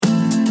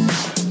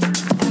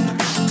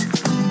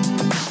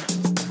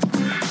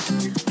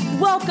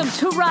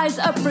Welcome to Rise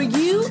Up For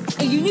You,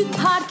 a unique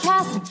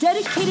podcast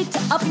dedicated to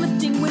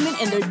uplifting women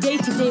in their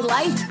day-to-day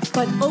life,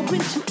 but open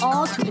to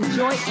all to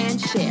enjoy and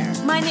share.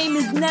 My name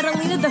is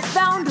Natalina, the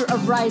founder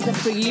of Rise Up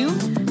For You.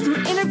 Through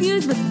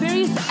interviews with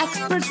various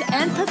experts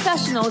and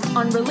professionals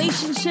on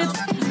relationships,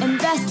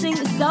 investing,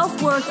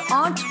 self-worth,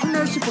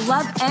 entrepreneurship,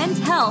 love, and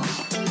health,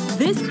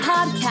 this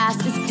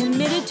podcast is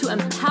committed to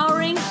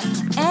empowering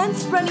and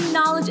spreading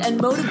knowledge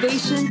and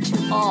motivation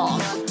to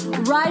all.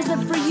 Rise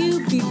up for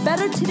you, be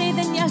better today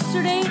than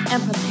yesterday,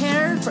 and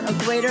prepare for a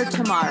greater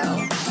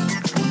tomorrow.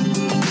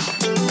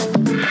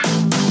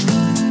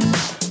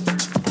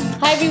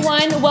 Hi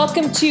everyone,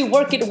 welcome to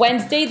Work It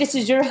Wednesday. This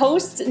is your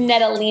host,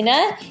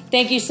 Natalina.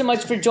 Thank you so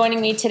much for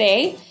joining me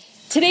today.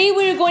 Today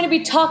we're going to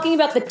be talking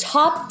about the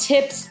top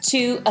tips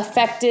to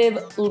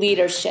effective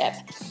leadership.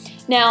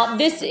 Now,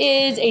 this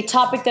is a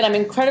topic that I'm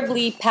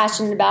incredibly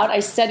passionate about.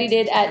 I studied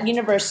it at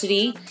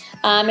university,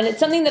 and it's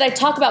something that I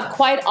talk about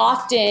quite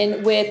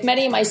often with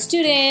many of my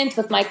students,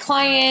 with my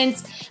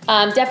clients,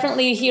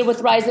 definitely here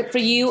with Rise Up For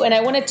You, and I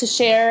wanted to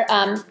share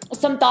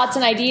some thoughts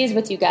and ideas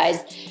with you guys.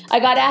 I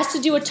got asked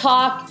to do a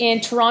talk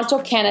in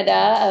Toronto,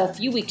 Canada a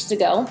few weeks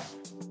ago,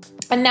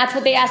 and that's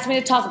what they asked me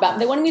to talk about.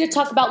 They wanted me to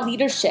talk about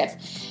leadership.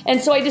 And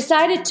so I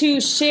decided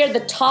to share the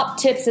top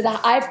tips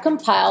that I've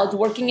compiled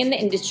working in the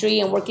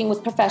industry and working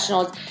with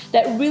professionals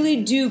that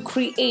really do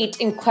create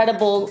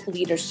incredible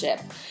leadership.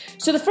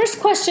 So the first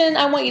question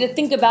I want you to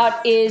think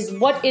about is,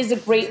 what is a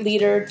great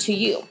leader to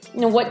you?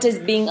 And what does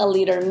being a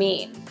leader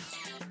mean?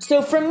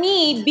 So for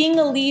me, being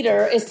a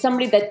leader is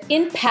somebody that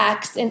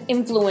impacts and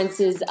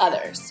influences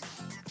others.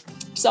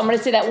 So I'm going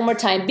to say that one more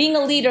time. Being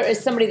a leader is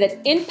somebody that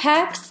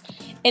impacts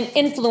and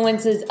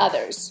influences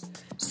others.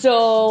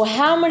 So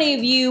how many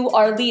of you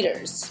are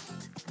leaders?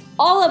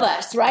 All of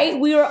us, right?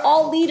 We are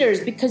all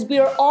leaders because we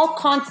are all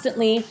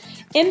constantly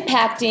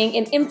impacting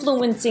and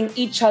influencing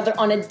each other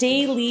on a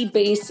daily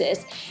basis.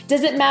 It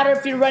doesn't matter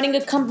if you're running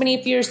a company,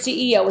 if you're a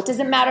CEO. It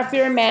doesn't matter if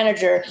you're a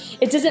manager.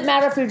 It doesn't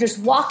matter if you're just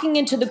walking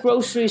into the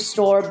grocery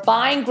store,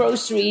 buying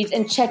groceries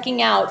and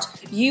checking out.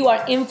 You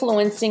are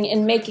influencing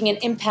and making an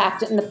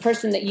impact in the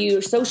person that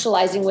you're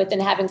socializing with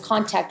and having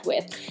contact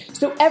with.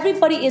 So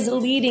everybody is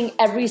leading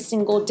every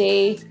single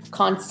day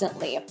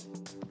constantly.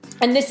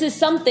 And this is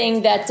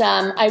something that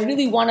I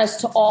really want us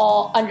to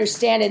all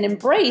understand and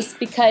embrace,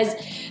 because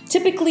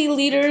typically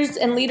leaders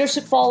and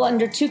leadership fall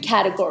under two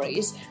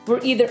categories. We're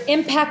either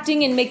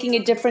impacting and making a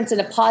difference in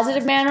a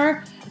positive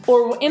manner,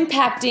 or we're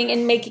impacting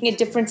and making a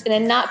difference in a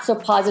not so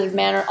positive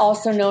manner,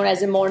 also known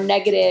as a more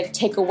negative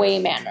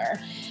takeaway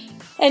manner.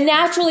 And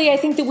naturally, I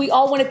think that we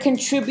all want to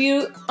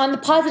contribute on the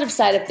positive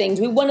side of things.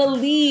 We want to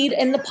lead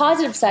in the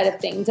positive side of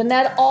things. And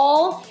that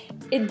all,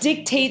 it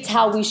dictates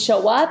how we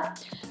show up.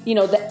 You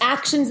know, the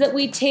actions that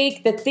we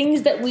take, the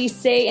things that we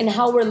say, and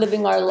how we're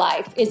living our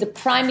life is a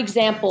prime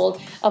example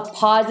of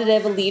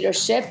positive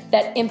leadership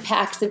that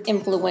impacts and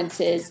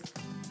influences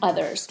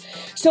others.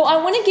 So I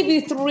want to give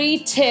you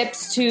 3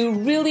 tips to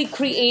really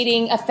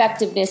creating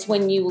effectiveness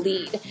when you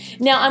lead.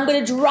 Now, I'm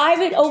going to drive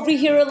it over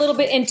here a little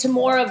bit into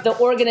more of the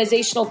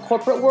organizational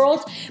corporate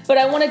world, but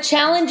I want to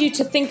challenge you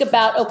to think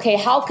about, okay,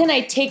 how can I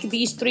take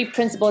these 3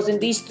 principles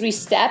and these 3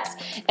 steps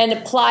and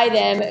apply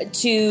them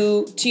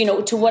to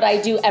what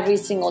I do every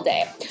single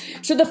day.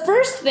 So the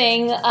first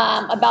thing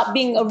about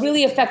being a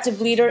really effective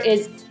leader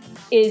is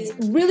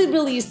really,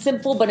 really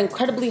simple but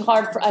incredibly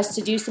hard for us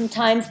to do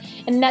sometimes,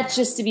 and that's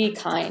just to be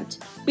kind.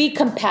 Be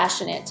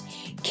compassionate.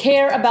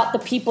 Care about the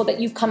people that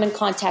you come in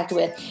contact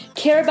with.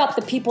 Care about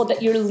the people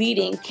that you're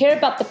leading. Care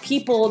about the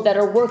people that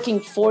are working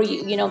for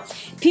you. You know,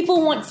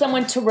 people want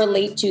someone to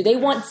relate to. They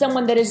want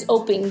someone that is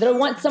open. They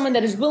want someone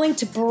that is willing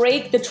to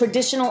break the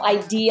traditional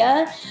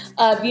idea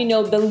of,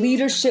 the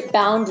leadership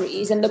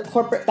boundaries and the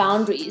corporate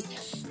boundaries.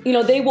 You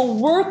know, they will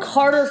work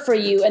harder for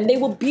you and they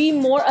will be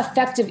more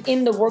effective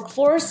in the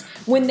workforce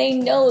when they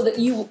know that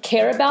you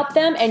care about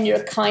them and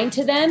you're kind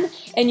to them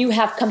and you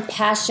have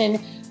compassion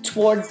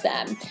towards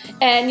them.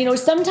 And,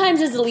 sometimes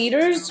as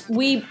leaders,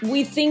 we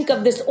think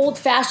of this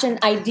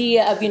old-fashioned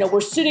idea of, we're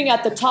sitting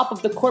at the top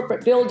of the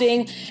corporate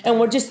building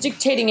and we're just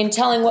dictating and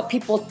telling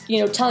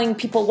telling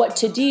people what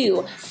to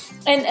do.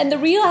 And the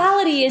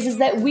reality is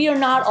that we are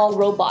not all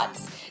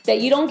robots. That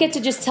you don't get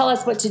to just tell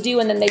us what to do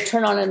and then they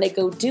turn on and they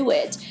go do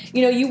it.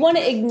 You want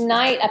to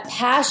ignite a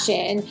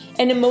passion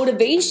and a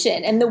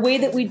motivation. And the way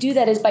that we do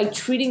that is by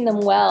treating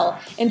them well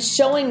and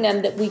showing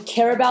them that we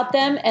care about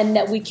them and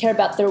that we care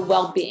about their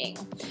well-being.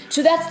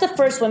 So that's the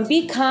first one.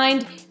 Be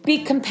kind,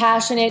 be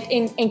compassionate,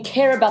 and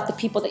care about the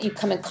people that you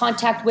come in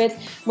contact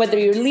with, whether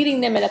you're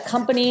leading them in a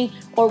company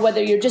or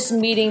whether you're just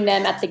meeting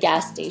them at the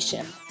gas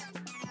station.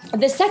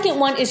 The second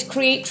one is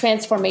create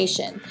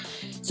transformation.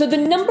 So the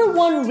number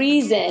one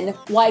reason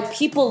why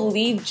people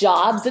leave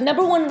jobs, the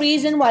number one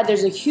reason why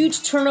there's a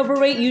huge turnover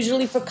rate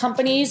usually for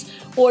companies,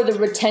 or the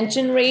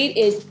retention rate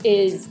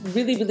is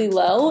really, really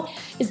low,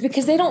 is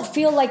because they don't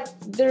feel like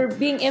they're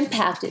being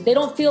impacted. They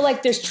don't feel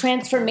like there's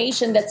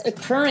transformation that's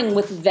occurring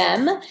with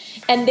them,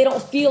 and they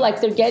don't feel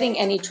like they're getting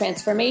any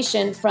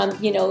transformation from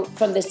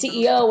the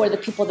CEO or the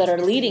people that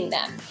are leading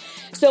them.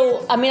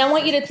 So, I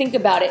want you to think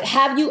about it.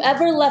 Have you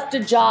ever left a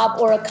job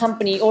or a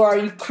company, or are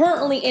you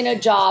currently in a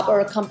job or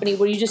a company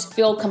where you just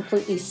feel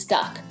completely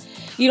stuck?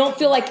 You don't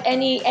feel like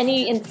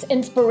any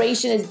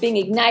inspiration is being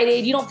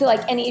ignited. You don't feel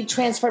like any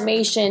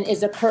transformation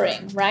is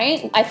occurring,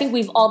 right? I think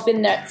we've all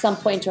been there at some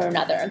point or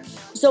another.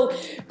 So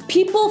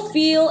people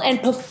feel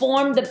and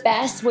perform the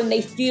best when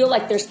they feel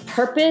like there's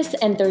purpose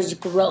and there's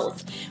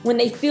growth. When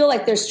they feel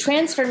like there's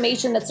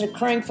transformation that's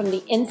occurring from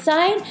the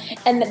inside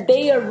and that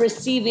they are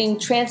receiving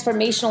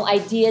transformational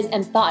ideas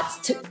and thoughts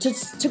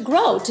to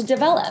grow, to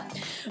develop.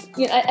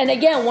 And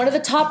again, one of the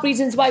top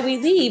reasons why we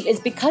leave is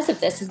because of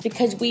this, is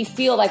because we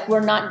feel like we're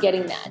not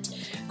getting that.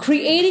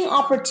 Creating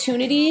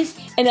opportunities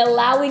and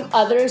allowing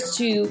others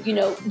to,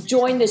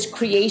 join this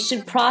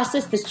creation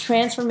process, this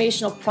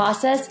transformational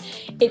process,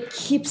 it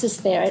keeps us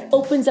there. It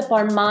opens up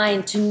our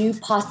mind to new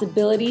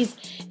possibilities,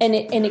 and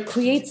it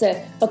creates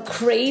a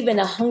crave and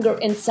a hunger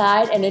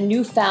inside and a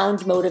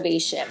newfound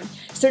motivation.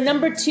 So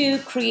number 2,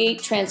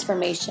 create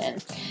transformation.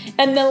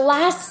 And the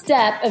last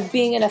step of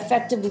being an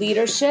effective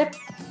leadership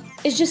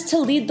is just to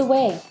lead the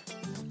way.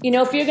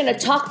 If you're going to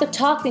talk the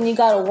talk, then you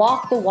got to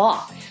walk the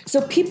walk. So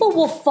people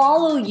will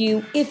follow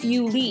you if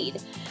you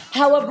lead.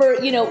 However,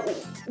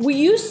 we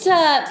used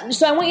to,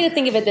 so I want you to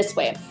think of it this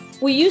way.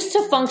 We used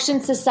to function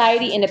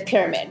society in a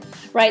pyramid,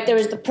 right? There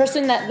was the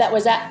person that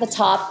was at the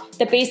top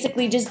that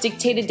basically just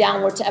dictated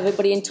downward to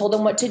everybody and told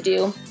them what to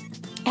do,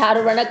 how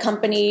to run a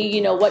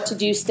company, what to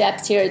do,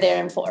 steps here, there,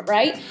 and forth,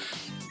 right?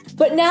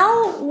 But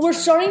now we're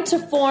starting to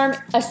form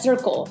a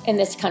circle in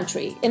this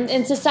country,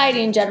 in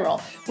society in general.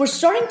 We're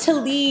starting to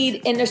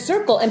lead in a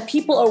circle, and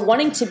people are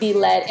wanting to be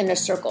led in a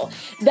circle.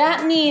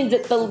 That means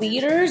that the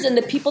leaders and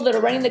the people that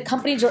are running the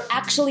companies are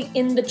actually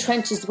in the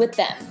trenches with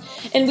them.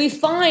 And we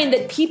find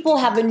that people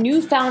have a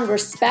newfound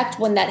respect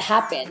when that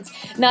happens.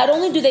 Not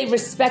only do they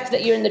respect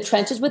that you're in the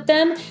trenches with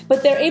them,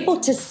 but they're able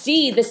to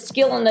see the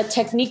skill and the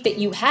technique that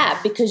you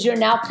have because you're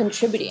now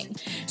contributing.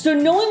 So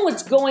knowing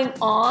what's going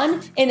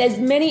on in as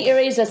many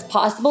areas as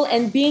possible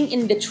and being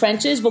in the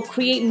trenches will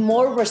create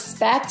more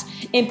respect,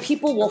 and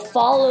people will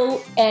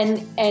follow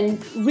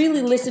and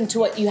really listen to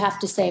what you have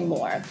to say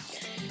more.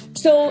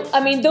 So,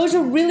 those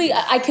are really,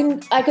 I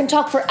can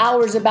talk for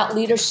hours about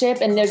leadership,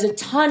 and there's a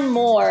ton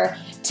more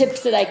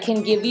tips that I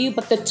can give you,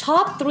 but the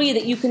top 3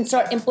 that you can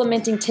start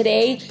implementing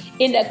today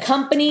in a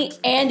company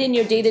and in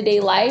your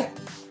day-to-day life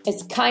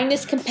is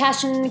kindness,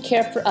 compassion, and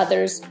care for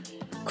others,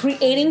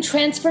 creating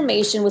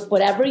transformation with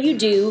whatever you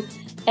do,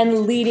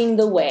 and leading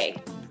the way.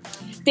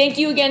 Thank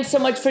you again so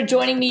much for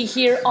joining me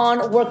here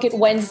on Work It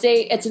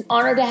Wednesday. It's an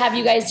honor to have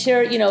you guys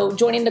here,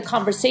 joining the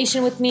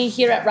conversation with me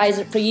here at Rise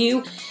Up For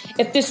You.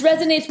 If this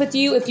resonates with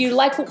you, if you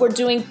like what we're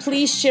doing,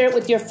 please share it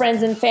with your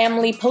friends and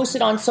family, post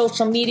it on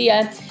social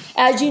media.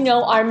 As you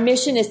know, our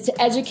mission is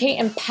to educate,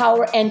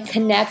 empower, and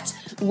connect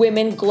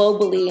women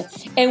globally.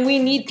 And we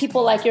need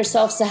people like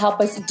yourselves to help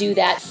us do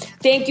that.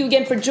 Thank you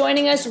again for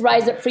joining us.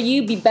 Rise Up For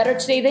You. Be better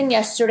today than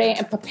yesterday,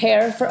 and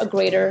prepare for a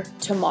greater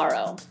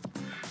tomorrow.